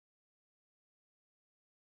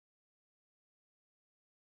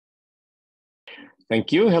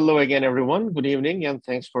Thank you. Hello again, everyone. Good evening, and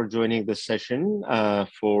thanks for joining this session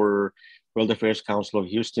for World Affairs Council of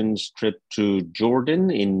Houston's trip to Jordan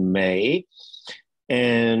in May.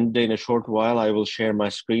 And in a short while, I will share my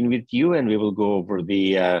screen with you, and we will go over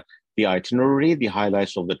the itinerary, the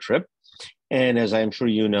highlights of the trip. And as I'm sure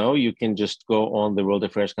you know, you can just go on the World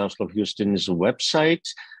Affairs Council of Houston's website,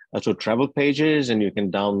 to travel pages, and you can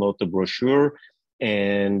download the brochure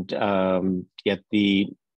and get the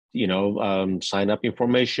sign up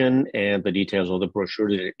information and the details of the brochure,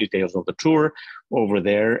 the details of the tour over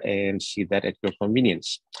there, and see that at your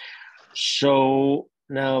convenience. So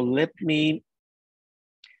now let me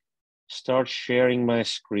start sharing my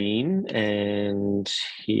screen, and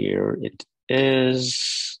here it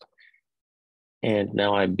is. And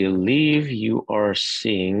now I believe you are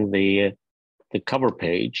seeing the cover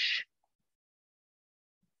page.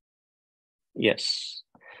 Yes.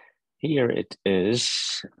 Here it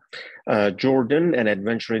is, Jordan, an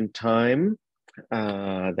adventure in time.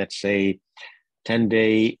 That's a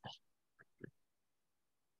 10-day,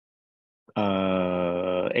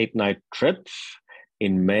 8-night trip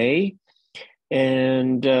in May.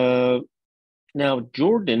 And now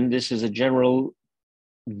Jordan, this is a general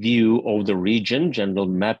view of the region, general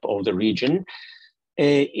map of the region.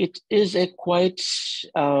 It is a quite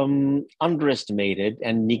underestimated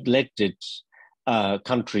and neglected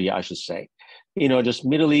country, I should say. Just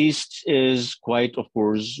Middle East is quite, of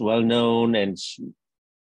course, well known and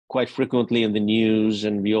quite frequently in the news,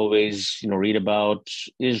 and we always, read about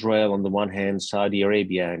Israel on the one hand, Saudi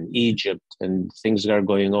Arabia and Egypt, and things that are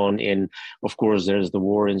going on of course, there's the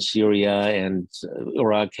war in Syria, and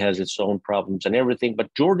Iraq has its own problems and everything.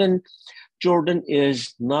 But Jordan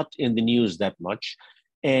is not in the news that much,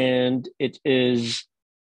 and it is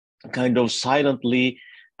kind of silently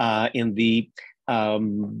in the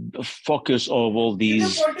focus of all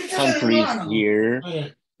these countries here.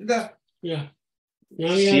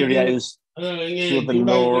 Syria is to the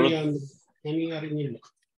north.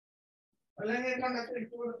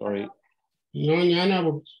 Sorry.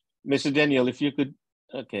 Mr. Daniel, if you could,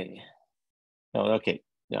 okay. Oh, okay,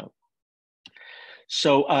 no.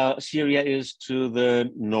 So Syria is to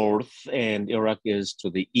the north, and Iraq is to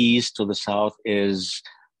the east. To the south is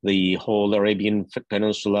the whole Arabian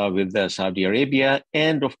Peninsula with Saudi Arabia.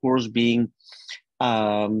 And of course, being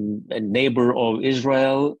a neighbor of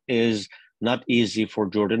Israel is not easy for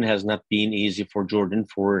Jordan, has not been easy for Jordan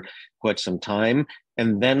for quite some time.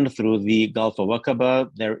 And then through the Gulf of Aqaba,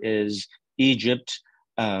 there is Egypt,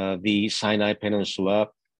 the Sinai Peninsula,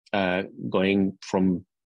 going from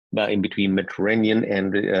in between Mediterranean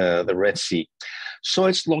and the Red Sea. So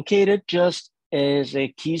it's located just as a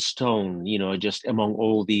keystone, just among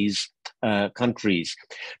all these countries.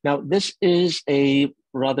 Now, this is a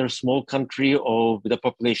rather small country with a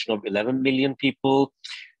population of 11 million people.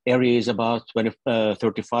 Area is about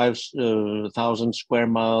 35,000 square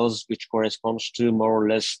miles, which corresponds to more or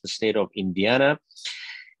less the state of Indiana.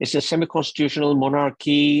 It's a semi-constitutional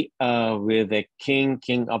monarchy with a king,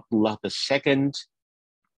 King Abdullah II.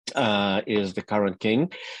 Is the current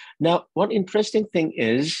king. Now, one interesting thing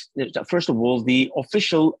is, first of all, the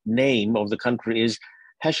official name of the country is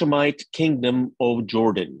Hashemite Kingdom of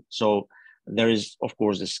Jordan. So there is, of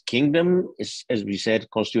course, this kingdom, is, as we said,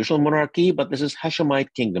 constitutional monarchy, but this is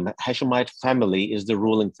Hashemite Kingdom. Hashemite family is the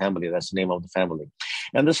ruling family. That's the name of the family.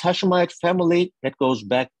 And this Hashemite family, that goes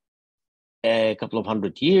back a couple of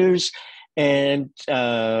hundred years. And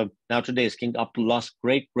now today is King Abdullah's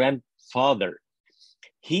great-grandfather.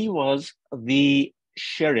 He was the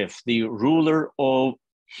sheriff, the ruler of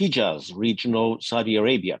Hijaz region of Saudi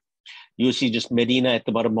Arabia. You see just Medina at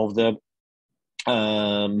the bottom of the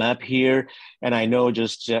map here. And I know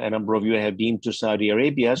just a number of you have been to Saudi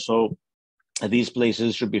Arabia, so these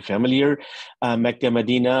places should be familiar. Mecca,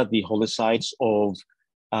 Medina, the holy sites of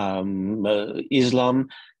Islam,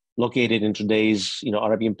 located in today's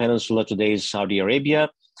Arabian Peninsula, today's Saudi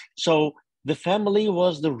Arabia. So the family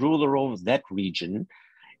was the ruler of that region.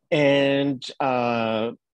 And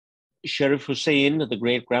Sharif Hussein, the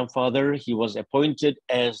great-grandfather, he was appointed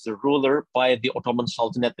as the ruler by the Ottoman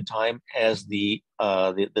Sultan at the time, as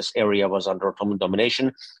this area was under Ottoman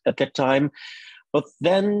domination at that time. But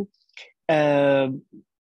then, in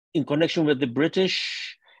connection with the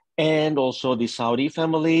British and also the Saudi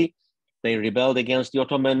family, they rebelled against the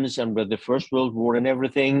Ottomans, and with the First World War and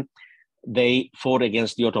everything, they fought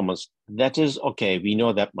against the Ottomans. That is okay, we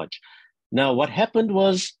know that much. Now, what happened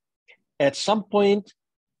was, at some point,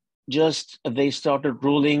 just they started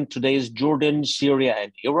ruling today's Jordan, Syria,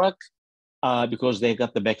 and Iraq because they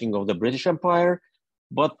got the backing of the British Empire.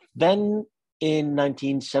 But then in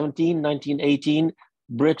 1917, 1918,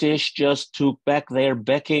 British just took back their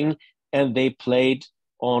backing and they played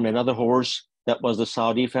on another horse that was the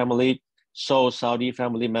Saudi family. So Saudi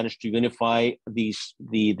family managed to unify the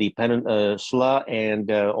peninsula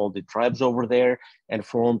and all the tribes over there and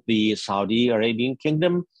formed the Saudi Arabian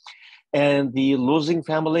kingdom. And the losing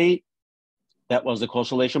family, that was the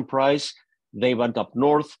consolation prize. They went up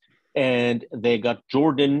north and they got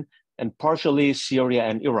Jordan and partially Syria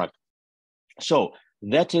and Iraq. So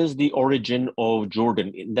that is the origin of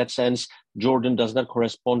Jordan. In that sense, Jordan does not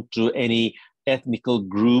correspond to any ethnical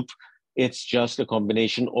group. It's just a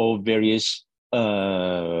combination of various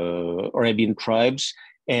Arabian tribes,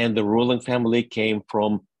 and the ruling family came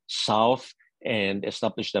from south and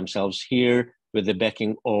established themselves here with the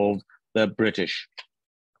backing of the British.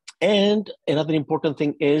 And another important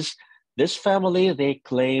thing is this family, they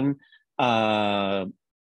claim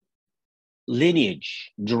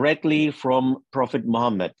lineage directly from Prophet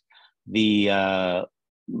Muhammad, the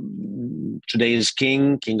today's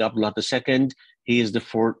king, King Abdullah II. He is the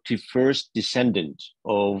 41st descendant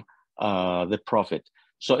of the Prophet.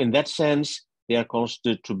 So in that sense, they are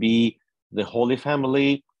considered to be the Holy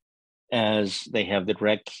Family, as they have the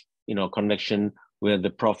direct, connection with the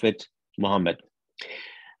Prophet Muhammad.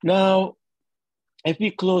 Now, if we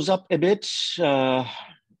close up a bit,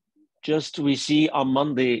 just we see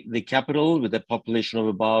Amman, the capital, with a population of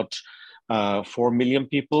about 4 million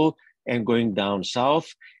people, and going down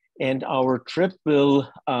south. And our trip will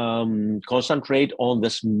concentrate on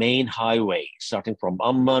this main highway, starting from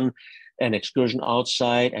Amman, an excursion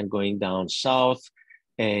outside and going down south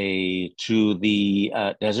to the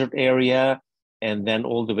desert area, and then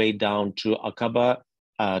all the way down to Aqaba,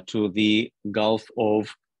 to the Gulf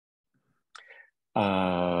of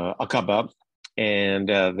Aqaba. And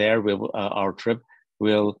there our trip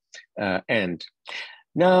will end.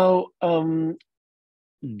 Now,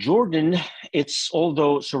 Jordan, it's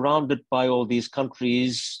although surrounded by all these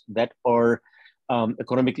countries that are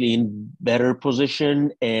economically in better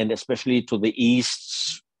position, and especially to the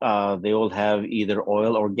east, they all have either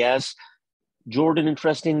oil or gas. Jordan,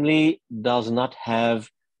 interestingly, does not have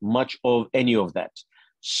much of any of that.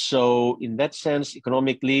 So in that sense,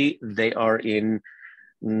 economically, they are in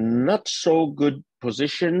not so good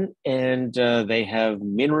position, and they have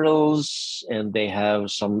minerals and they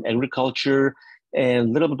have some agriculture and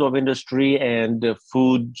a little bit of industry and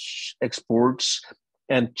food exports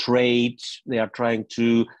and trade. They are trying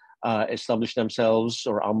to establish themselves,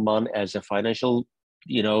 or Amman, as a financial,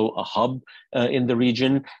 a hub in the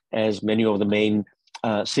region, as many of the main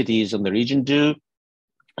cities in the region do.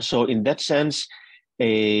 So in that sense,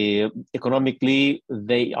 economically,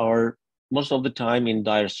 they are most of the time in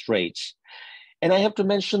dire straits. And I have to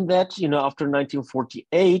mention that, after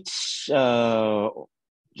 1948,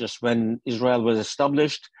 just when Israel was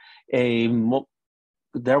established,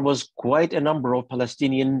 there was quite a number of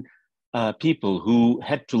Palestinian people who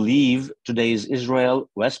had to leave today's Israel,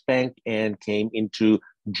 West Bank, and came into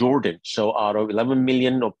Jordan. So out of 11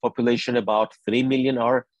 million of population, about 3 million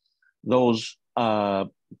are those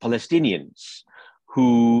Palestinians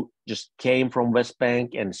who just came from West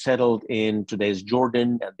Bank and settled in today's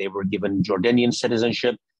Jordan, and they were given Jordanian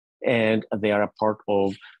citizenship, and they are a part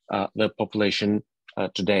of the population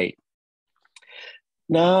today.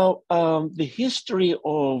 Now, the history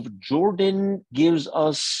of Jordan gives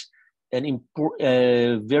us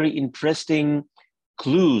very interesting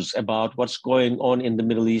clues about what's going on in the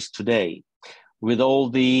Middle East today, with all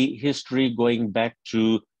the history going back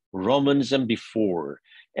to Romans and before,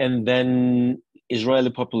 and then Israeli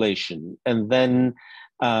population, and then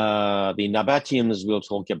the Nabateans we'll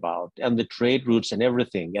talk about, and the trade routes and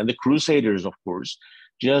everything, and the Crusaders, of course,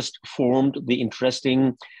 just formed the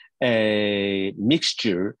interesting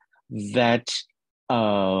mixture that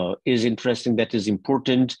is interesting, that is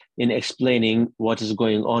important in explaining what is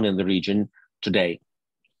going on in the region today.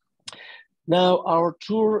 Now, our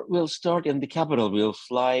tour will start in the capital. We'll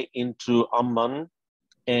fly into Amman,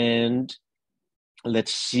 and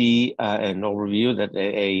let's see an overview,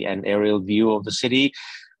 an aerial view of the city.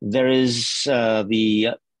 There is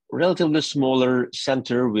the relatively smaller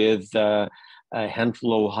center with a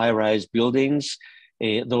handful of high-rise buildings.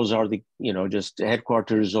 Those are the, just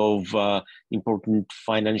headquarters of important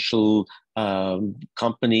financial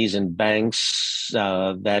companies and banks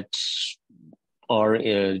that are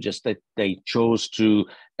just that they chose to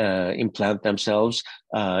implant themselves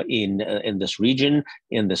in this region,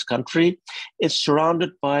 in this country. It's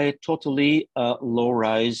surrounded by totally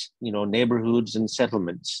low-rise, neighborhoods and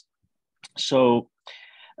settlements. So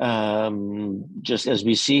just as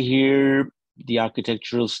we see here, the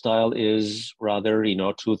architectural style is rather,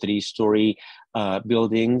 2-3 story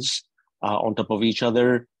buildings on top of each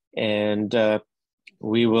other. And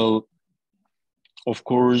we will, of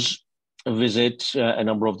course, visit a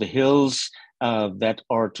number of the hills that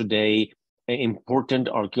are today important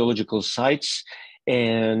archaeological sites,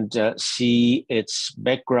 and see its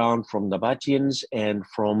background from Nabateans and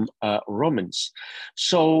from Romans.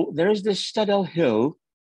 So there is this Stadel Hill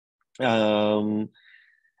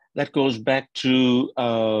that goes back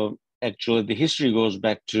to, actually the history goes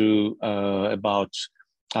back to about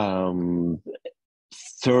 3rd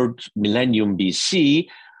millennium BC,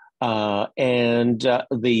 and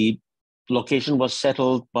the location was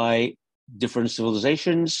settled by different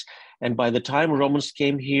civilizations. And by the time Romans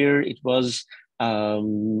came here, it was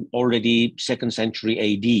already 2nd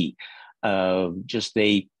century AD. Just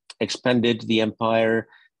they expanded the empire,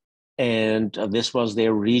 and this was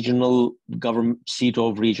their regional seat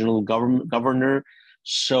of regional governor.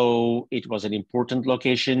 So it was an important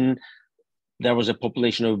location. There was a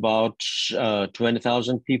population of about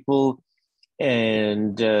 20,000 people.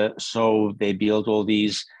 And so they built all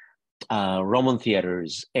these Roman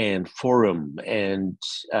theaters and forum and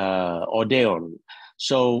Odeon.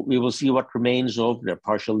 So we will see what remains of the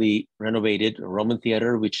partially renovated Roman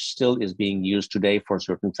theater, which still is being used today for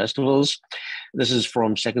certain festivals. This is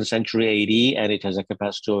from 2nd century AD, and it has a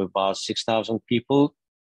capacity of about 6,000 people.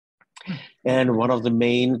 And one of the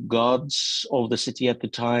main gods of the city at the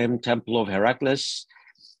time, Temple of Heracles.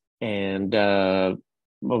 And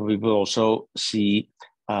we will also see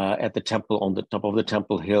at the temple, on the top of the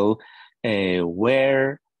Temple Hill,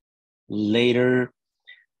 where later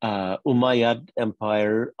Umayyad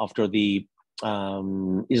Empire, after the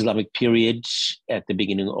Islamic period at the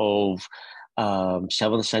beginning of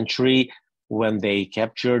 7th century, when they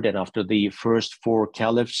captured, and after the first 4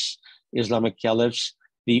 caliphs, Islamic caliphs,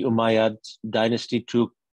 the Umayyad dynasty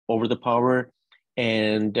took over the power,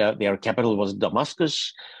 and their capital was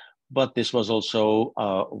Damascus. But this was also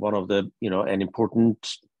one of the, an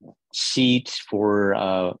important seat for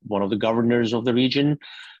one of the governors of the region.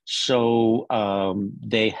 So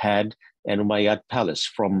they had an Umayyad palace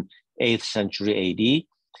from 8th century AD.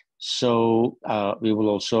 So we will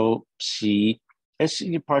also see it's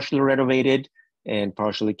partially renovated and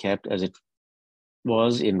partially kept as it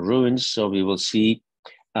was in ruins. So we will see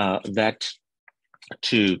that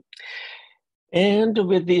too. And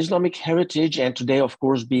with the Islamic heritage, and today, of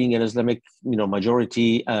course, being an Islamic,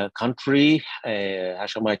 majority country,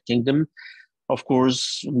 Hashemite kingdom, of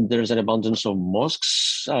course, there's an abundance of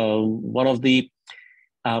mosques. One of the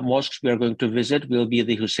mosques we are going to visit will be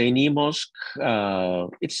the Husseini Mosque.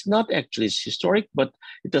 It's not actually historic, but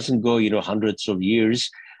it doesn't go, hundreds of years.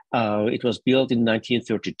 It was built in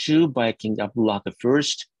 1932 by King Abdullah I.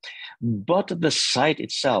 But the site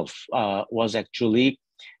itself was actually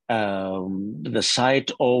the site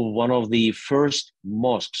of one of the first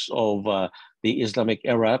mosques of the Islamic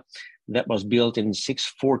era that was built in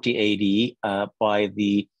 640 AD by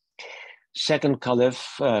the second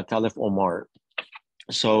Caliph, Caliph Omar.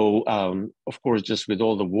 So, of course, just with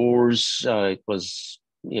all the wars, it was,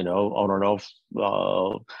 on and off,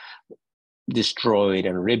 destroyed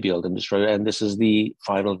and rebuilt and destroyed. And this is the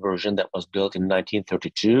final version that was built in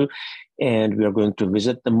 1932. And we are going to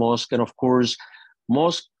visit the mosque. And of course,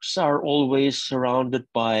 mosques are always surrounded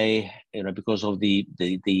by, because of the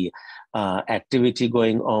activity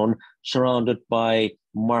going on, surrounded by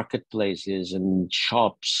marketplaces and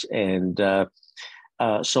shops, and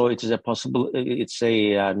so it is it's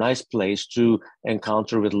a nice place to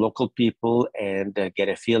encounter with local people and get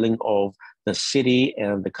a feeling of the city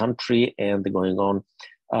and the country and the going on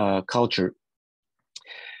culture.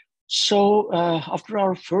 So after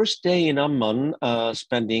our first day in Amman,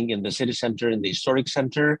 spending in the city center, in the historic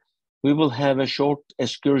center, we will have a short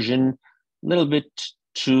excursion a little bit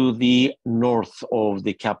to the north of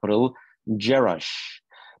the capital, Jerash.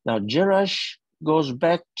 Now, Jerash goes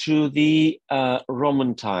back to the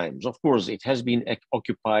Roman times. Of course, it has been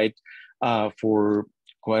occupied for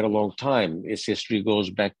quite a long time. Its history goes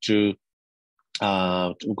back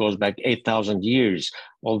 8,000 years,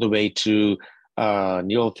 all the way to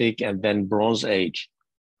Neolithic and then Bronze Age.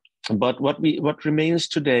 But what remains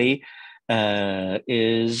today are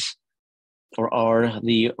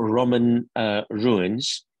the Roman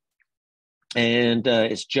ruins. And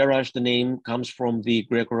it's Jerash. The name comes from the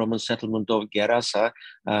Greco-Roman settlement of Gerasa,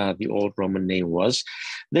 the old Roman name was.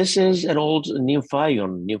 This is an old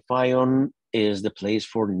nymphaion. Nymphaion is the place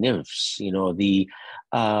for nymphs, the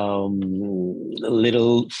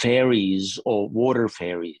little fairies or water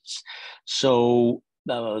fairies. So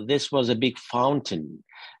this was a big fountain.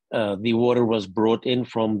 The water was brought in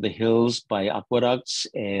from the hills by aqueducts,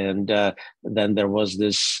 and then there was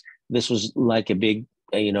this was like a big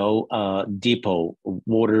depot,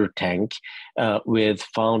 water tank with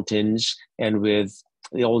fountains, and with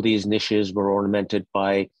all these niches were ornamented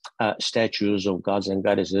by statues of gods and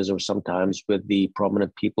goddesses, or sometimes with the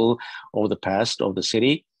prominent people of the past of the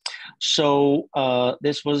city. So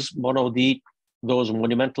this was one of those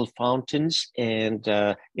monumental fountains, and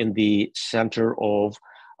in the center of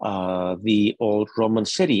the old Roman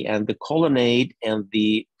city. And the colonnade and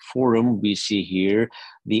the forum we see here,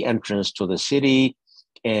 the entrance to the city,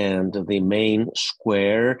 and the main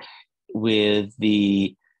square with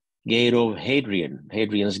the Gate of Hadrian,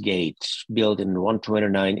 Hadrian's Gate, built in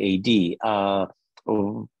 129 AD,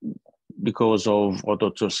 because of, or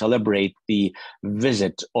to celebrate the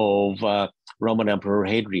visit of Roman Emperor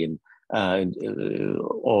Hadrian of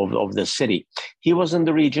the city. He was in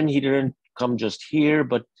the region. He didn't come just here,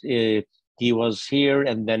 but he was here,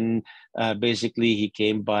 and then basically he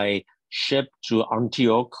came by ship to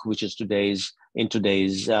Antioch, which is today's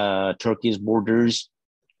Turkey's borders.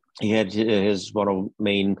 He had his one of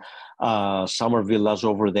main summer villas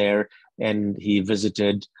over there, and he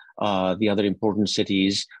visited the other important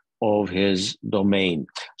cities of his domain.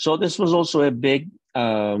 So this was also a big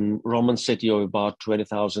Roman city of about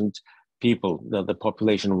 20,000 people, the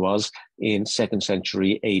population was in 2nd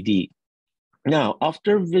century AD. Now,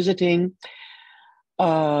 after visiting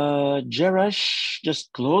Jerash,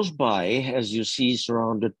 just close by, as you see,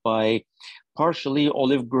 surrounded by partially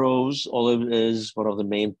olive groves. Olive is one of the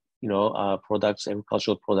main, products,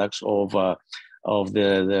 agricultural products of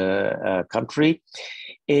the country.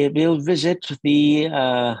 We'll visit the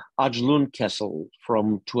Ajlun Castle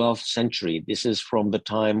from 12th century. This is from the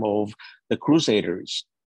time of the Crusaders.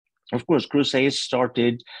 Of course, Crusades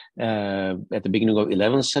started at the beginning of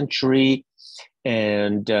 11th century,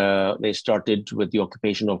 and they started with the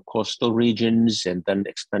occupation of coastal regions and then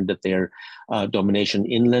expanded their domination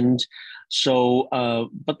inland. So,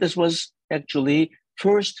 but this was actually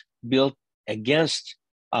first built against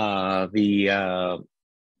the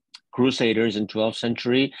Crusaders in 12th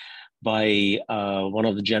century by one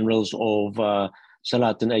of the generals of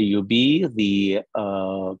Salatin Ayyubi, the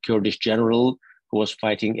Kurdish general who was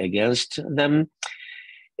fighting against them.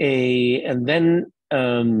 And then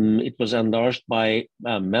it was enlarged by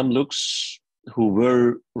Mamluks, who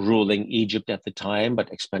were ruling Egypt at the time,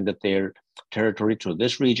 but expanded their territory to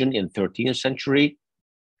this region in 13th century.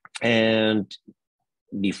 And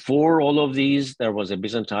before all of these, there was a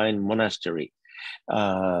Byzantine monastery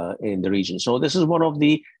in the region. So this is one of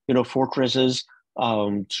the fortresses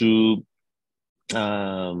to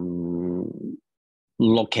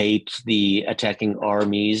locate the attacking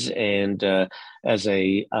armies, and as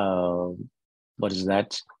a what is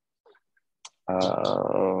that?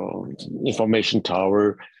 Information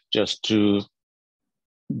tower, just to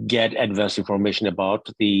get advanced information about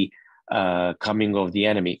the coming of the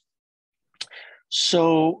enemy.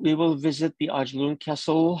 So we will visit the Ajlun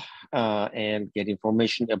Castle and get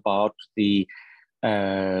information about the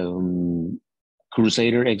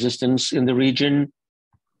Crusader existence in the region,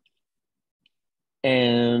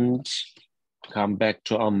 and come back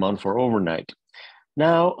to Amman for overnight.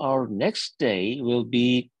 Now, our next day will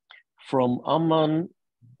be from Amman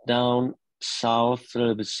down south, a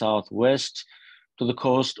little bit southwest, to the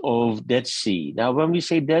coast of Dead Sea. Now, when we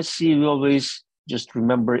say Dead Sea, we always just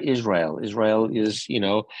remember Israel. Israel is,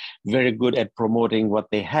 very good at promoting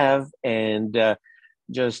what they have, and Dead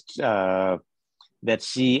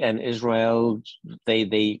Sea and Israel,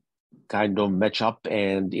 they kind of match up,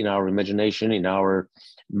 and in our imagination, in our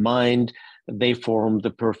mind, they form the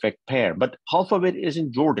perfect pair. But half of it is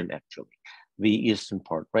in Jordan, actually, the eastern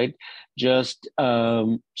part, right? Just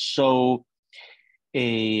as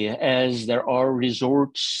there are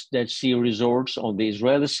resorts, Dead Sea resorts on the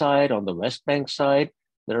Israeli side, on the West Bank side,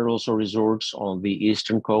 there are also resorts on the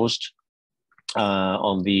eastern coast,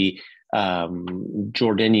 on the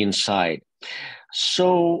Jordanian side.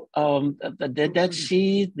 So the Dead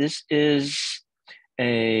Sea, this is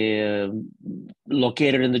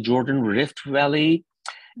located in the Jordan Rift Valley.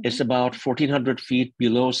 It's about 1,400 feet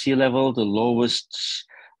below sea level, the lowest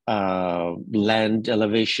land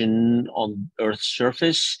elevation on Earth's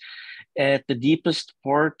surface. At the deepest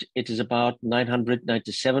part, it is about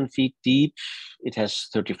 997 feet deep. It has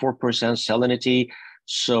 34% salinity,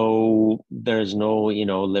 so there's no,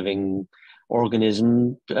 living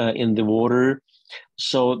organism in the water.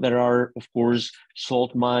 So there are, of course,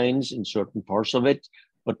 salt mines in certain parts of it,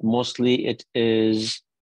 but mostly it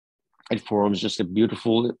forms just it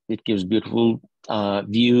gives beautiful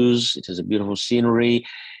views. It has a beautiful scenery,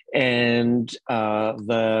 and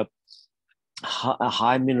the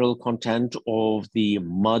high mineral content of the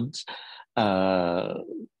mud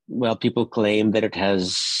well, people claim that it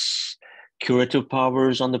has curative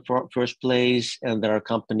powers on the first place, and there are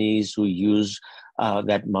companies who use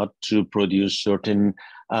that mud to produce certain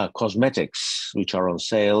cosmetics, which are on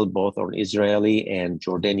sale both on Israeli and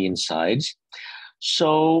Jordanian sides.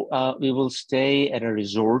 So we will stay at a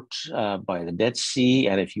resort by the Dead Sea,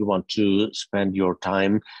 and if you want to spend your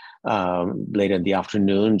time late in the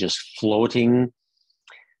afternoon just floating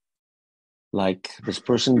like this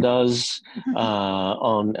person does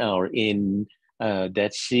on or in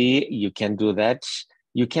Dead Sea, you can do that.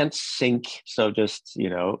 You can't sink, so just,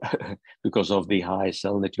 because of the high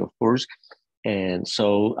salinity, of course. And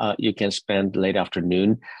so you can spend late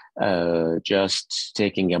afternoon just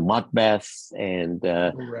taking a mud bath and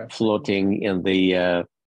floating in the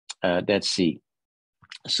Dead Sea.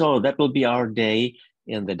 So that will be our day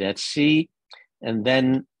in the Dead Sea. And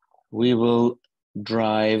then we will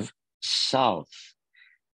drive south,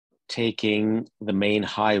 taking the main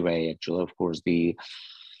highway. Actually, of course, the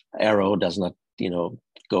arrow does not,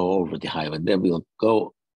 go over the highway. Then we'll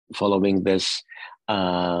go following this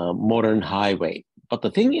modern highway. But the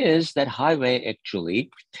thing is that highway actually,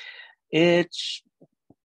 it's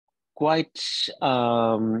quite,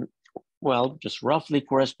 just roughly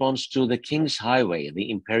corresponds to the King's Highway, the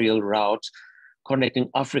imperial route connecting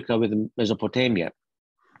Africa with Mesopotamia.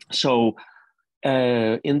 So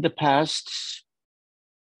in the past,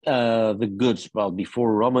 the goods,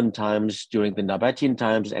 before Roman times, during the Nabatean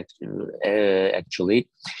times, actually,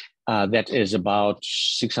 that is about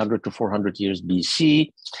 600 to 400 years BC.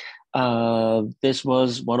 This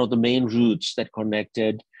was one of the main routes that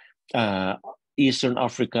connected Eastern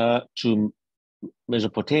Africa to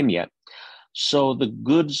Mesopotamia. So the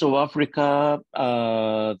goods of Africa,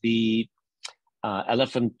 the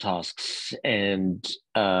elephant tusks and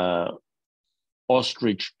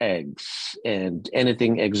ostrich eggs and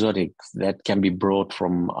anything exotic that can be brought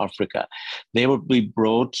from Africa, they would be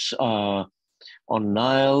brought on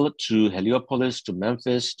Nile to Heliopolis, to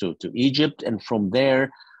Memphis, to Egypt. And from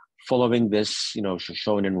there, following this,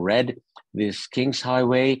 shown in red, this King's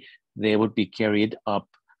Highway, they would be carried up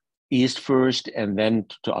east first and then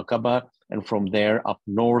to Aqaba. And from there up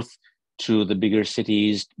north to the bigger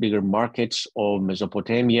cities, bigger markets of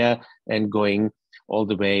Mesopotamia, and going all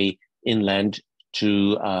the way inland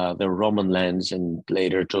to the Roman lands and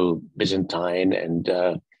later to Byzantine and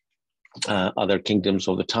other kingdoms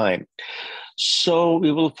of the time. So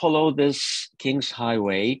we will follow this King's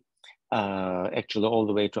Highway, actually all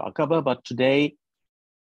the way to Aqaba, but today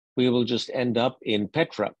we will just end up in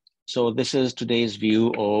Petra. So this is today's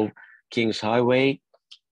view of King's Highway,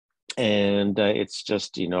 and it's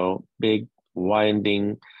just, big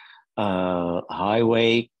winding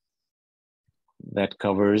highway that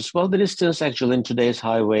covers, the distance actually in today's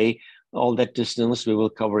highway, all that distance we will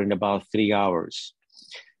cover in about 3 hours.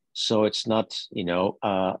 So it's not,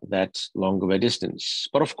 that long of a distance.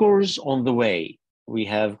 But of course, on the way, we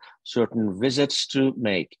have certain visits to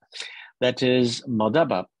make. That is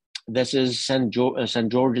Madaba. This is St.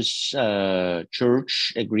 George's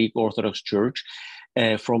Church, a Greek Orthodox church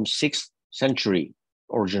from 6th century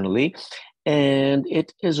originally. And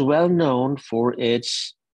it is well known for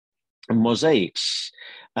its mosaics.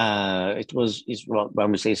 When we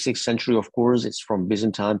say 6th century, of course, it's from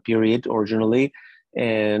Byzantine period originally,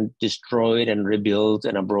 and destroyed and rebuilt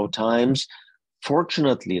a number of times.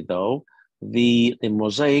 Fortunately, though, the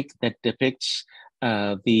mosaic that depicts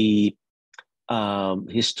the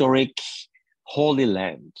historic Holy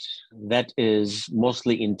Land, that is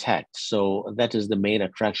mostly intact. So that is the main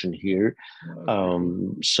attraction here.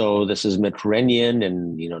 So this is Mediterranean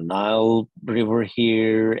and Nile River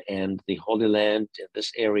here and the Holy Land in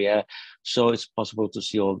this area. So it's possible to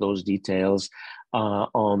see all those details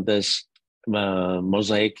on this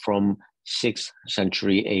mosaic from 6th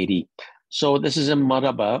century AD. So this is a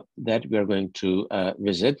Madaba that we are going to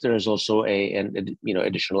visit. There is also an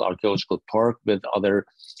additional archaeological park with other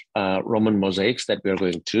Roman mosaics that we are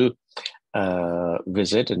going to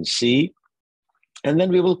visit and see. And then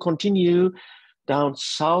we will continue down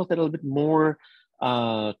south a little bit more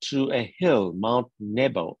to a hill, Mount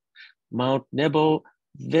Nebo. Mount Nebo,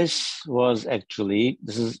 this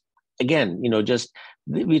is again,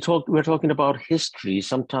 we're talking about history,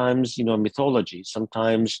 sometimes, mythology,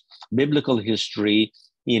 sometimes biblical history,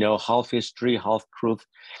 half history, half truth.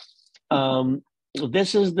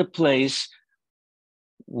 This is the place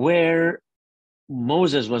where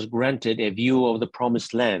Moses was granted a view of the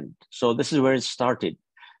promised land. So this is where it started.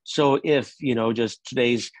 So if, just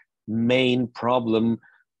today's main problem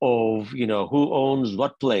of, who owns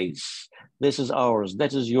what place, this is ours,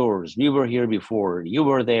 that is yours, we were here before, you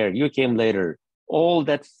were there, you came later, all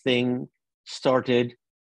that thing started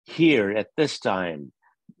here at this time,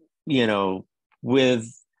 you know, with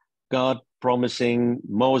God promising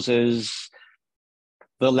Moses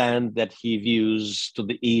the land that he views to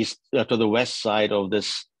the east, to the west side of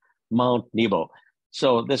this Mount Nebo.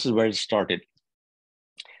 So this is where it started.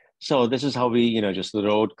 So this is how we, just the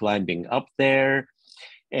road climbing up there.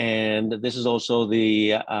 And this is also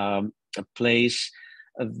the place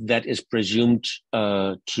that is presumed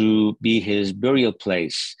to be his burial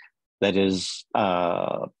place. That is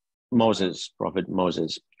Moses, Prophet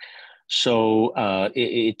Moses. So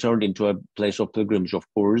it turned into a place of pilgrimage, of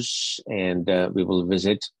course, and we will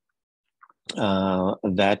visit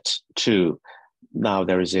that too. Now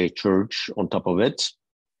there is a church on top of it.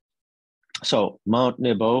 So Mount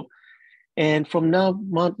Nebo. And from now,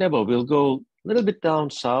 Mount Nebo, we'll go a little bit down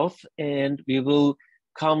south and we will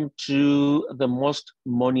come to the most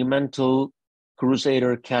monumental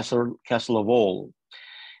Crusader castle of all.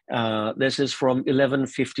 This is from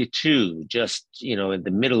 1152, just, in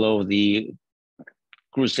the middle of the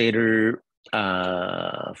Crusader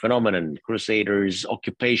phenomenon, Crusaders'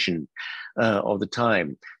 occupation of the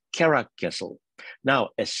time, Kerak Castle. Now,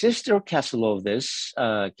 a sister castle of this,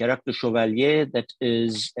 Kerak de Chevalier, that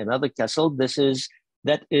is another castle.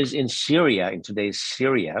 That is in Syria, in today's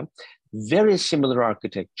Syria. Very similar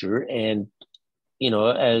architecture, and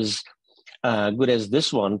as good as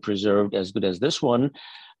this one, preserved as good as this one.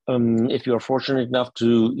 If you are fortunate enough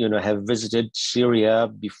to have visited Syria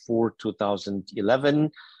before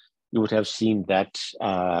 2011, you would have seen that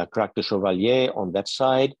Kerak de Chevalier on that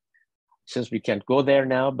side. Since we can't go there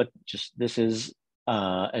now, but just this is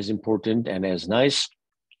as important and as nice.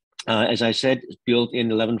 As I said, built in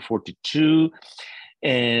 1142,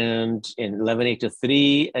 and in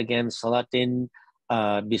 1183, again, Salatin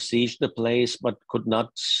besieged the place but could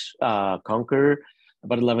not conquer.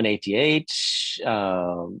 But 1188,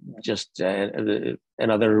 just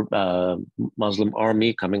another Muslim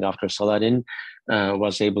army coming after Saladin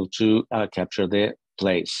was able to capture the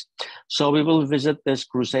place. So we will visit this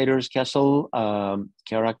Crusaders Castle,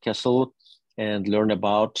 Kerak Castle, and learn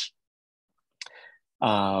about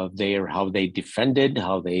how they defended,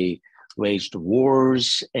 how they waged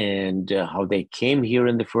wars, and how they came here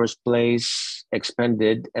in the first place,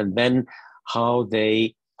 expanded, and then how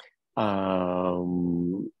they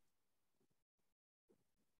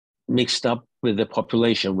mixed up with the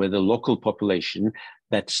population, with the local population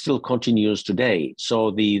that still continues today.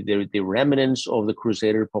 So the remnants of the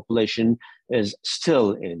Crusader population is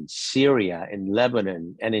still in Syria, in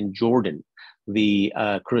Lebanon, and in Jordan, the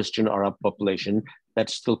Christian Arab population that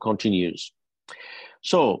still continues.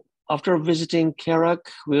 So after visiting Kerak,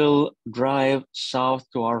 we'll drive south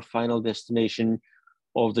to our final destination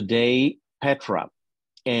of the day, Petra.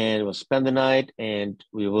 And we'll spend the night, and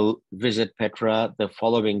we will visit Petra the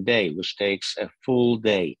following day, which takes a full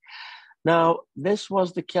day. Now, this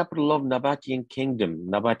was the capital of Nabatean Kingdom.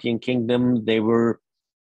 Nabatean Kingdom, they were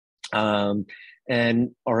an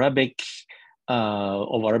Arabic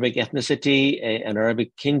of Arabic ethnicity, an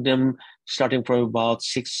Arabic kingdom starting from about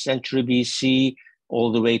 6th century BC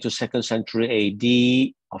all the way to 2nd century AD,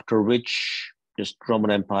 after which just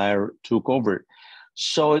Roman Empire took over.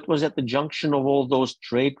 So it was at the junction of all those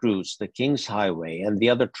trade routes, the King's Highway and the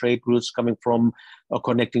other trade routes coming from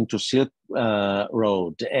connecting to Silk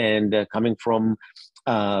Road and coming from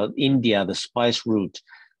India, the spice route.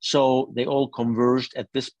 So they all converged at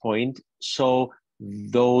this point. So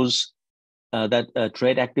those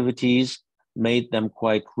trade activities made them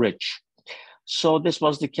quite rich. So this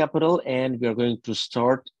was the capital, and we are going to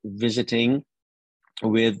start visiting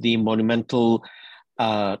with the monumental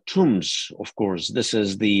tombs. Of course, this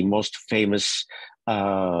is the most famous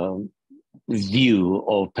view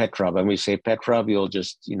of Petra. When we say Petra, we'll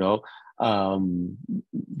just,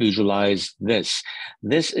 visualize this.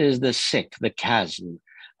 This is the Sik, the chasm.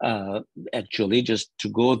 Actually, just to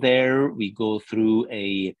go there, we go through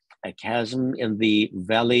a chasm in the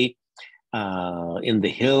valley, in the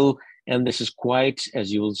hill. And this is quite,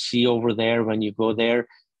 as you will see over there when you go there,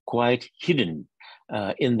 quite hidden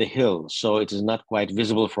in the hill. So it is not quite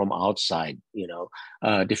visible from outside,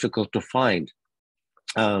 difficult to find.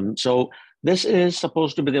 So this is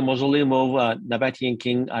supposed to be the mausoleum of Nabatean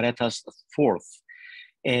King Aretas IV.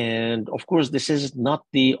 And of course, this is not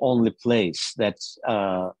the only place that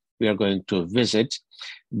we are going to visit,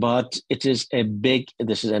 but it is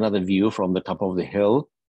this is another view from the top of the hill.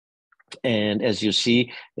 And as you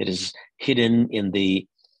see, it is hidden in in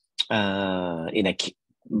a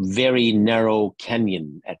very narrow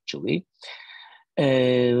canyon, actually.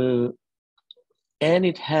 And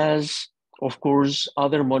it has, of course,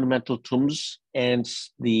 other monumental tombs, and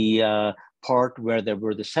the part where there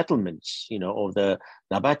were the settlements, of the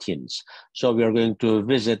Nabateans. So we are going to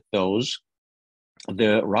visit those,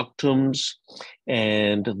 the rock tombs,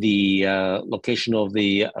 and the location of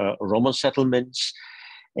the Roman settlements.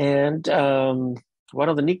 And one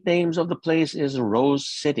of the nicknames of the place is Rose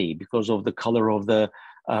City because of the color of the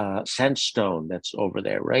sandstone that's over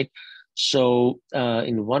there, right? So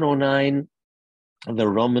in 109, the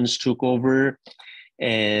Romans took over,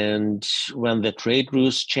 and when the trade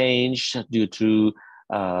routes changed due to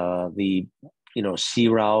the sea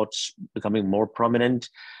routes becoming more prominent,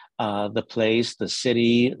 the place, the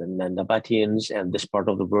city, the Nabateans, and this part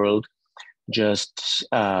of the world just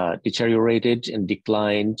deteriorated and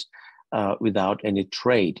declined without any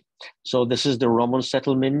trade. So this is the Roman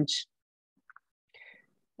settlement,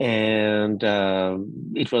 and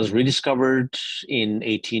it was rediscovered in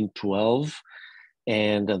 1812.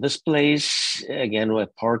 And this place, again, a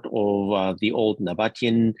part of the old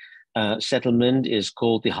Nabatean settlement, is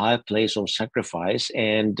called the High Place of Sacrifice.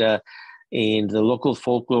 And in the local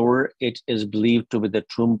folklore, it is believed to be the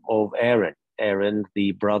tomb of Aaron,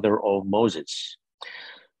 the brother of Moses.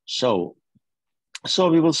 So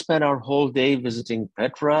we will spend our whole day visiting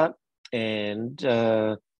Petra, and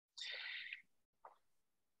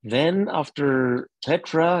then after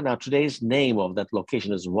Petra, now today's name of that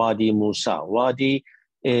location is Wadi Musa. Wadi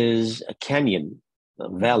is a canyon, a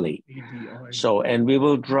valley. So, and we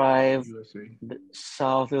will drive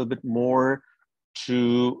south a little bit more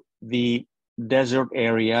to the desert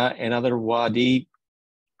area, another wadi,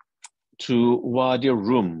 to Wadi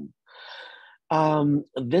Rum.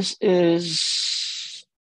 This is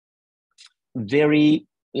very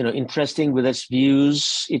interesting with its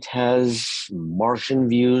views. It has Martian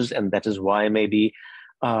views, and that is why maybe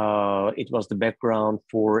it was the background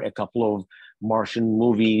for a couple of Martian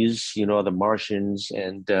movies, the Martians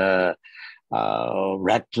and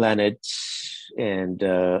Red Planet. And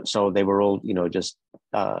so they were all, just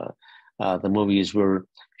the movies were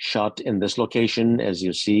shot in this location, as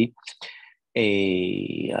you see.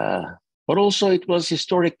 But also it was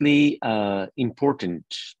historically important.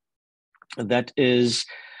 That is,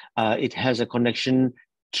 it has a connection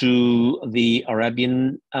to the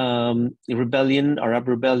Arabian rebellion, Arab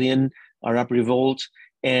Revolt,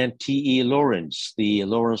 and T.E. Lawrence, the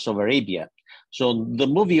Lawrence of Arabia. So the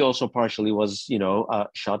movie also partially was,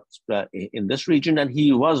 shot in this region, and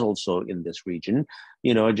he was also in this region,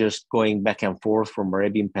 just going back and forth from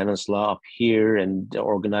Arabian Peninsula up here and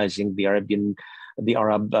organizing the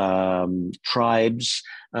Arab tribes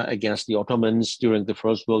against the Ottomans during the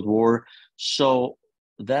First World War. So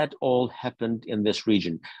that all happened in this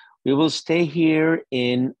region. We will stay here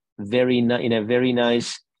in a very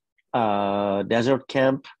nice desert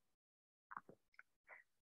camp.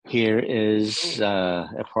 Here is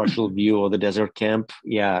a partial view of the desert camp.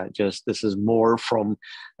 Yeah, just this is more from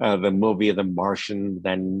the movie The Martian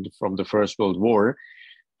than from the First World War.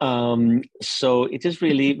 So it is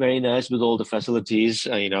really very nice with all the facilities,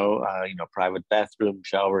 private bathroom,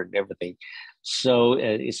 shower, and everything. So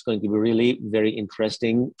it's going to be really very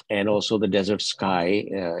interesting. And also the desert sky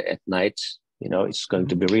at night, it's going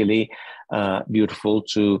to be really beautiful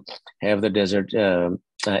to have the desert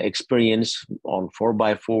experience on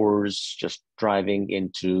 4x4s, just driving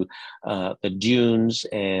into the dunes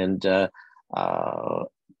and,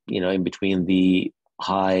 in between the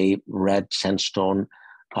high red sandstone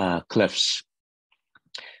cliffs.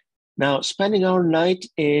 Now, spending our night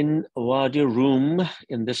in Wadi Rum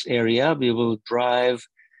in this area, we will drive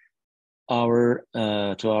to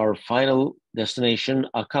our final destination,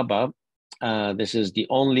 Aqaba. This is the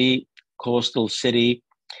only coastal city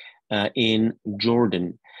in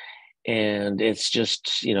Jordan, and it's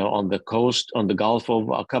just on the coast, on the Gulf of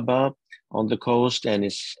Aqaba, on the coast, and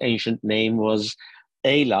its ancient name was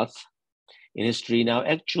Eilat in history. Now,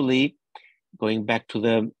 actually, going back to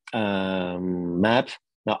the map,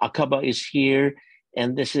 now Aqaba is here,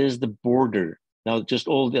 and this is the border. Now, just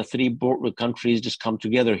all the three border countries just come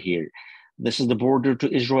together here. This is the border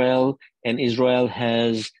to Israel, and Israel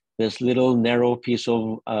has this little narrow piece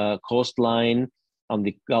of coastline on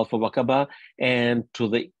the Gulf of Aqaba, and to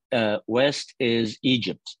the west is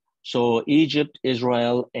Egypt. So Egypt,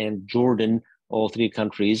 Israel, and Jordan, all three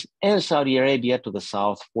countries, and Saudi Arabia to the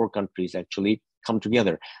south, 4 countries actually come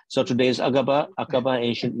together. So today's Aqaba,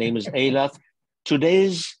 ancient name is Eilat.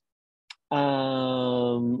 Today's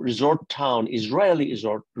resort town, Israeli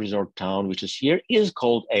resort town, which is here, is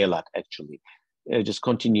called Eilat, actually. It just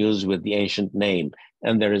continues with the ancient name.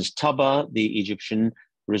 And there is Taba, the Egyptian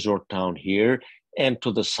resort town here. And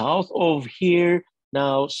to the south of here,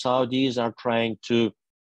 now Saudis are trying to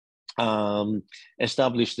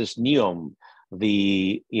establish this NEOM,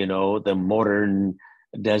 the modern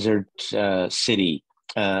desert city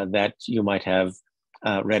that you might have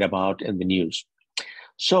read about in the news.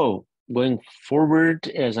 So going forward,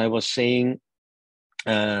 as I was saying,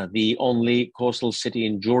 the only coastal city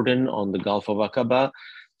in Jordan on the Gulf of Aqaba,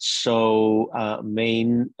 so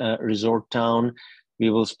main resort town. We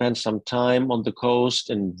will spend some time on the coast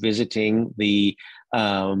and visiting the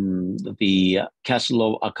Castle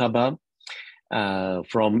of Aqaba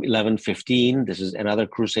from 1115. This is another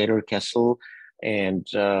Crusader castle and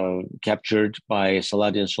captured by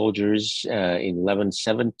Saladin soldiers in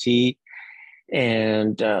 1170.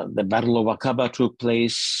 And the Battle of Aqaba took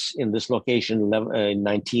place in this location in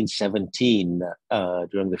 1917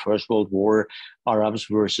 during the First World War, Arabs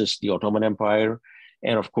versus the Ottoman Empire.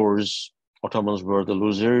 And of course, Ottomans were the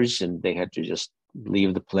losers and they had to just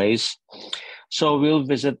leave the place. So we'll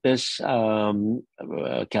visit this Castle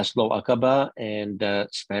of Aqaba and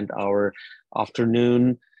spend our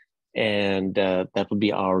afternoon, and that will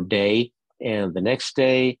be our day. And the next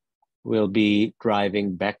day, we'll be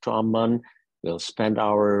driving back to Amman. We'll spend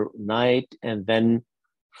our night and then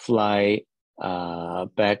fly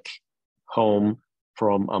back home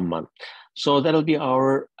from Amman. So that'll be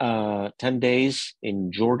our 10 days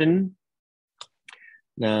in Jordan.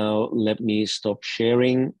 Now, let me stop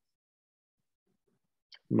sharing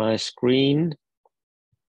my screen.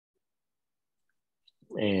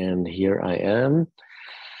 And here I am.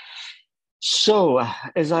 So,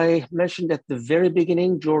 as I mentioned at the very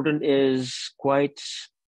beginning, Jordan is quite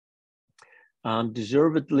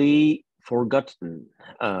deservedly forgotten.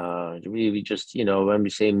 We just, when we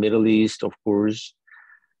say Middle East, of course,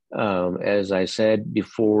 as I said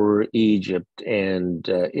before, Egypt and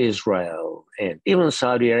Israel and even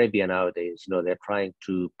Saudi Arabia nowadays, they're trying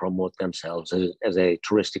to promote themselves as a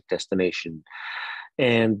touristic destination.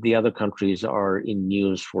 And the other countries are in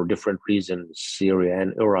news for different reasons, Syria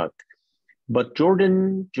and Iraq. But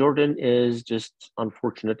Jordan is just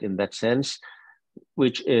unfortunate in that sense,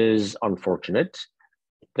 which is unfortunate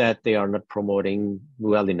that they are not promoting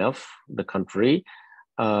well enough the country,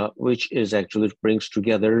 which is actually brings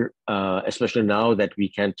together, especially now that we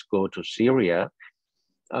can't go to Syria.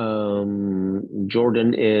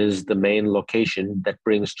 Jordan is the main location that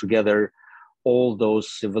brings together all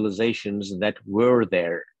those civilizations that were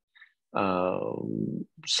there.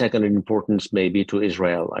 Second in importance maybe to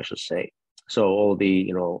Israel, I should say. So all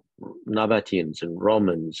the, Nabateans and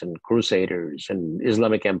Romans and Crusaders and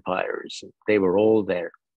Islamic empires, they were all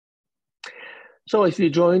there. So if you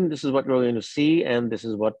join, this is what we're going to see. And this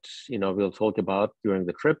is what, we'll talk about during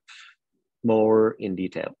the trip more in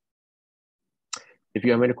detail. If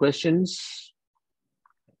you have any questions,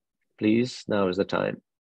 please, now is the time.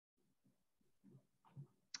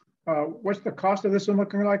 What's the cost of this one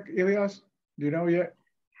looking like, Ilyas? Do you know yet?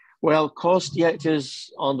 Well, cost, yeah, it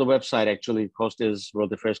is on the website, actually. Cost is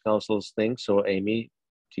World Affairs Council's thing. So, Amy,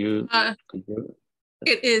 do you?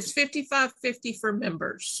 It is $55.50 for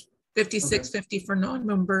members, $56.50 for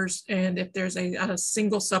non-members. And if there's a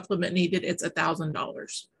single supplement needed, it's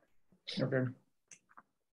 $1,000. Okay.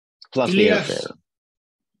 Plus the airfare.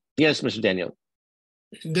 Yes, Mr. Daniel.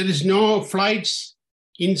 There is no flights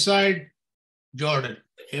inside Jordan.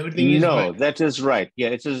 Everything is no, that is right. Yeah,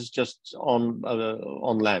 it is just on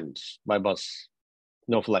land by bus.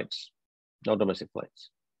 No flights, no domestic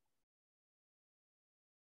flights.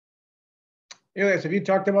 Ilyas, have you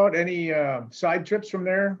talked about any side trips from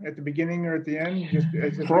there at the beginning or at the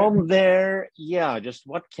end? From there, yeah, just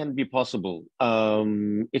what can be possible.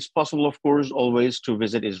 It's possible, of course, always to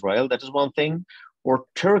visit Israel. That is one thing. Or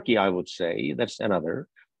Turkey, I would say. That's another.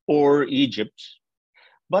 Or Egypt.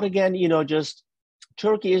 But again, just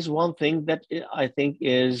Turkey is one thing that I think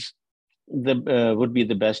is would be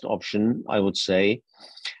the best option, I would say.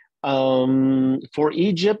 For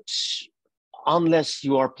Egypt, unless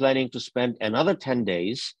you are planning to spend another 10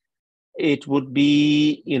 days, it would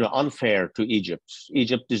be, unfair to Egypt.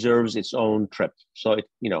 Egypt deserves its own trip. So,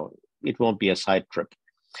 it won't be a side trip.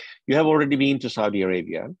 You have already been to Saudi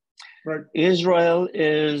Arabia. Right. Israel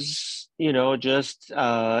is,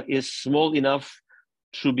 is small enough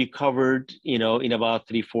to be covered, in about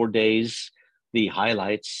 3-4 days. The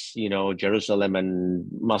highlights, Jerusalem and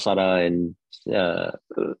Masada and,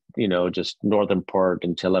 just northern part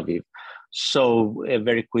in Tel Aviv. So a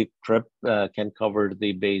very quick trip can cover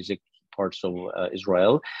the basic parts of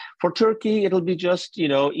Israel. For Turkey, it'll be just,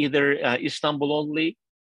 either Istanbul only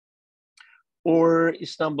or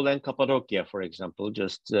Istanbul and Cappadocia, for example.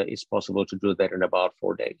 Just it's possible to do that in about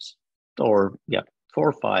 4 days or 4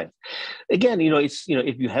 or 5. Again, it's,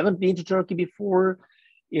 if you haven't been to Turkey before,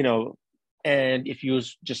 and if you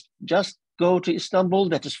just go to Istanbul,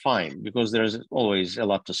 that is fine because there's always a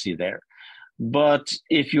lot to see there. But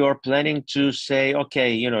if you are planning to say, okay,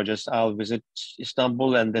 just I'll visit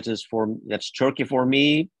Istanbul and that's Turkey for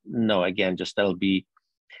me, no, again, just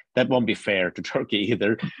that won't be fair to Turkey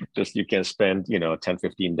either. Just you can spend, 10,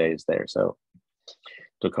 15 days there. So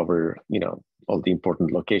to cover, all the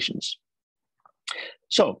important locations.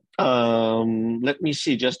 So let me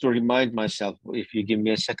see, just to remind myself, if you give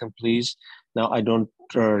me a second, please. Now, I don't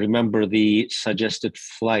remember the suggested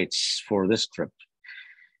flights for this trip.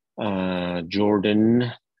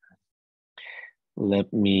 Jordan, let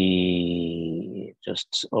me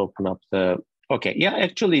just open up okay, yeah,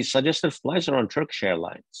 actually suggested flights are on Turkish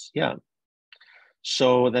Airlines, yeah.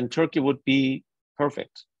 So then Turkey would be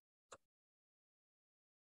perfect.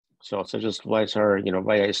 So suggested flights are,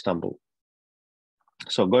 via Istanbul.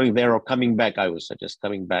 So going there or coming back, I would suggest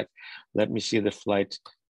coming back. Let me see the flight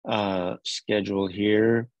schedule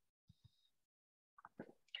here.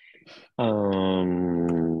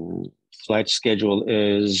 Flight schedule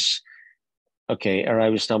is, okay,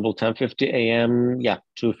 arrive Istanbul 10:50 a.m. Yeah,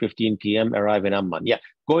 2:15 p.m. arrive in Amman. Yeah,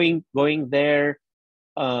 going there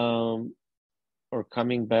or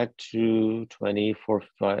coming back to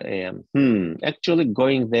 24:05 a.m. Actually,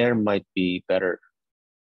 going there might be better,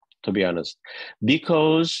 to be honest,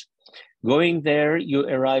 because going there, you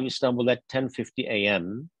arrive Istanbul at 10:50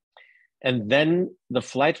 a.m. and then the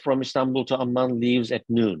flight from Istanbul to Amman leaves at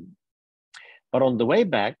noon. But on the way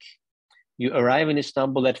back, you arrive in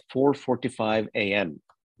Istanbul at 4:45 a.m.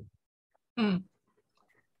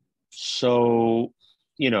 So,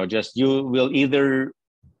 just you will either,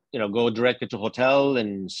 go directly to hotel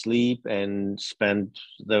and sleep and spend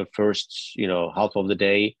the first, half of the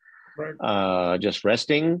day just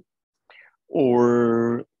resting,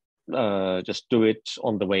 or just do it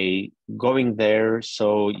on the way going there.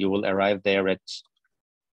 So you will arrive there at,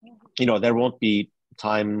 there won't be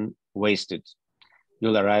time wasted.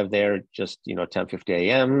 You'll arrive there just, 10:50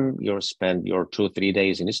 a.m. You'll spend your 2-3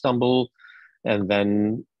 days in Istanbul. And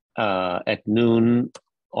then at noon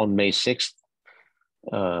on May 6th,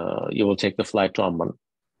 you will take the flight to Amman.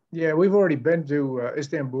 Yeah, we've already been to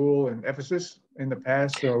Istanbul and Ephesus in the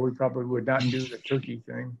past, so we probably would not do the Turkey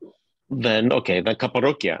thing. Then, okay, then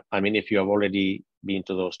Cappadocia. I mean, if you have already been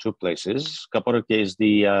to those two places, Cappadocia is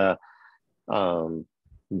the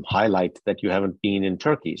highlight that you haven't been in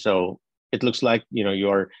Turkey. So it looks like,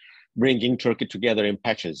 you're bringing Turkey together in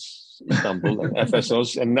patches, Istanbul and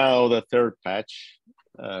Ephesus, and now the third patch,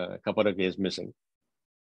 Cappadocia, is missing.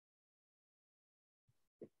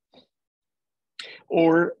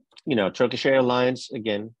 Or, Turkish Airlines,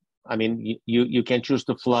 again, I mean, you can choose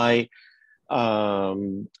to fly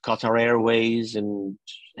Qatar Airways and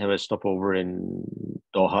have a stopover in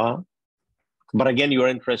Doha. But again, you're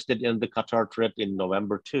interested in the Qatar trip in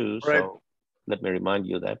November too. Right. So let me remind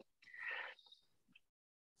you that.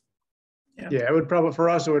 Yeah, it would probably, for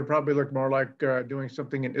us, it would probably look more like doing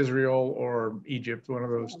something in Israel or Egypt, one of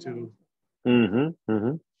those two.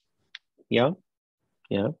 Yeah.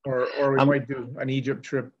 Yeah. Or we might do an Egypt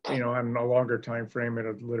trip, on a longer time frame at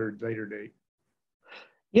a later date.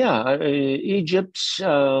 Yeah, Egypt,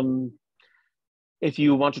 if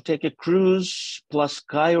you want to take a cruise plus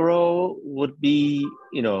Cairo would be,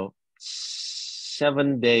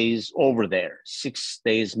 7 days over there, 6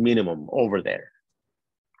 days minimum over there,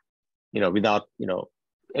 without,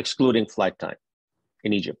 excluding flight time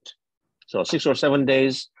in Egypt. So 6 or 7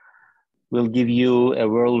 days will give you a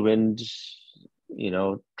whirlwind,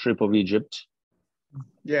 trip of Egypt.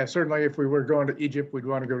 Yeah, certainly if we were going to Egypt, we'd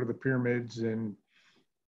want to go to the pyramids and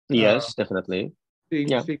yes, definitely. See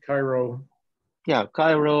Cairo. Yeah,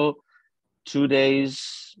 Cairo, 2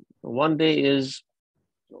 days. 1 day is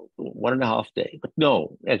 1.5 days. But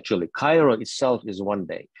no, actually, Cairo itself is 1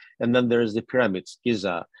 day. And then there's the pyramids,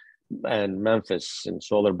 Giza and Memphis and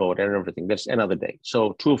Solar Boat and everything. That's another day.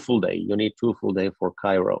 So 2 full days. You need 2 full days for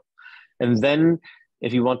Cairo. And then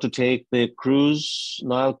if you want to take the cruise,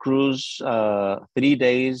 Nile cruise, 3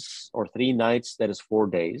 days or 3 nights, that is 4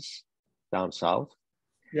 days down south.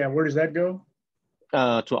 Yeah, where does that go?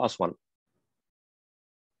 To Aswan.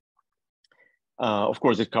 Of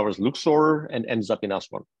course, it covers Luxor and ends up in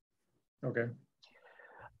Aswan. Okay.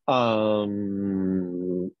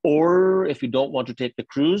 Or if you don't want to take the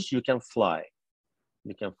cruise, you can fly.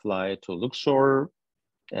 You can fly to Luxor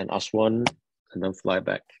and Aswan and then fly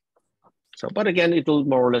back. So, but again, it will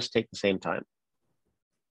more or less take the same time.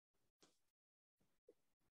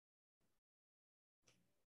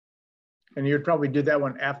 And you'd probably do that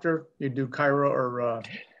one after? You'd do Cairo or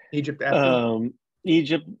Egypt after?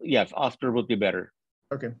 Egypt, yeah, after would be better.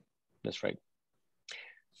 Okay. That's right.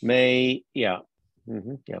 May, yeah.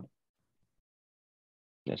 Yeah.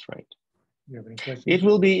 That's right. You have any questions? It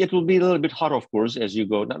will be a little bit hot, of course, as you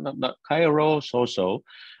go. Not Cairo, so.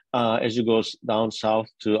 As you go down south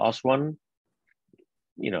to Aswan,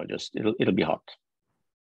 just it'll be hot.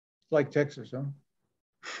 Like Texas, huh?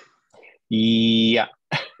 Yeah.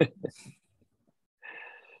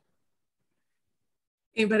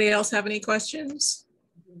 Anybody else have any questions?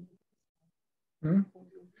 Hmm?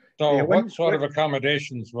 So Yeah, what sort of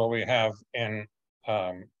accommodations will we have in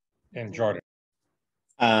Jordan?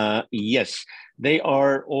 Yes, they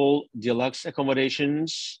are all deluxe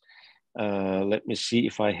accommodations. Let me see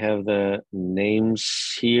if I have the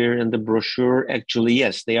names here in the brochure. Actually,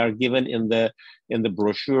 yes, they are given in the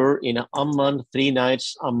brochure. In Amman, 3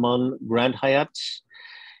 nights, Amman Grand Hyatt,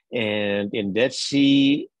 and in Dead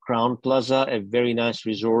Sea, Crown Plaza, a very nice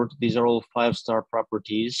resort. These are all 5-star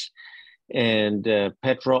properties. And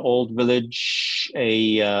Petra Old Village,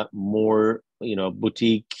 a more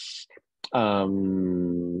boutique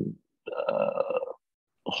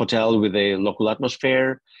hotel with a local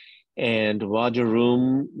atmosphere. And Wadi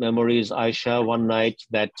Room, Memories Aisha, 1 night,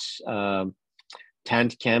 that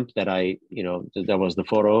tent camp that that was the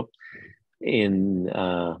photo in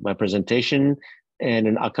my presentation, and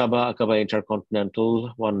in Aqaba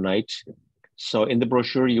Intercontinental, 1 night. So in the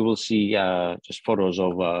brochure, you will see just photos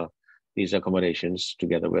of these accommodations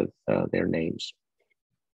together with their names.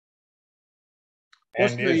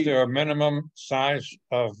 What's And is the- there a minimum size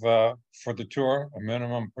of for the tour, a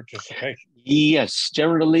minimum participation? Yes,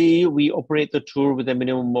 generally we operate the tour with a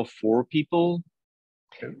minimum of 4 people,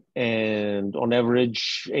 and on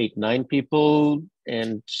average 8-9 people,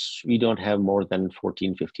 and we don't have more than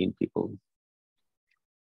 14-15 people.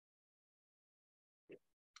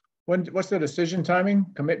 What's the decision timing,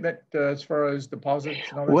 commitment as far as deposits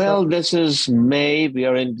and all that Well, stuff? this is May, we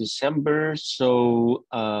are in December, so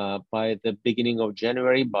by the beginning of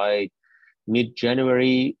January, by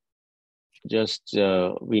mid-January, just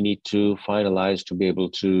we need to finalize to be able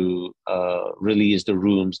to release the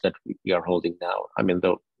rooms that we are holding now. I mean,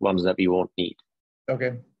 the ones that we won't need.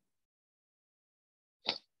 Okay.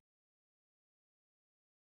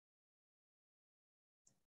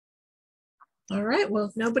 All right, well,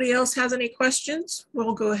 if nobody else has any questions,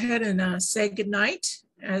 we'll go ahead and say goodnight.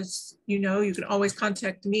 As you know, you can always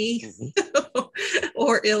contact me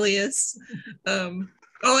or Ilias.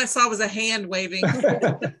 All I saw was a hand waving.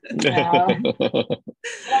 Yeah. You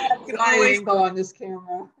can always Go on this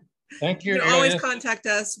camera. Thank you. You can always Ilias. contact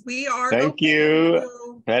us. We are. Thank open you,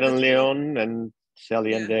 until- Pat and Leon, and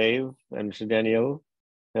Sally and Yeah. Dave, and Mr. Daniel.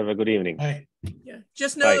 Have a good evening. Hi. Yeah,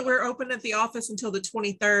 just know Bye. that we're open at the office until the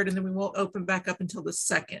 23rd, and then we won't open back up until the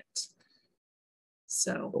 2nd.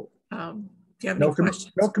 So, if you have any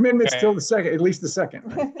questions. No commitments Okay. till the second, at least the second.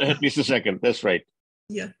 right? At least a second. That's right.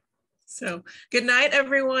 Yeah. So, good night,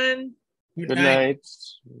 everyone. Good night.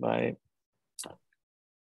 Bye.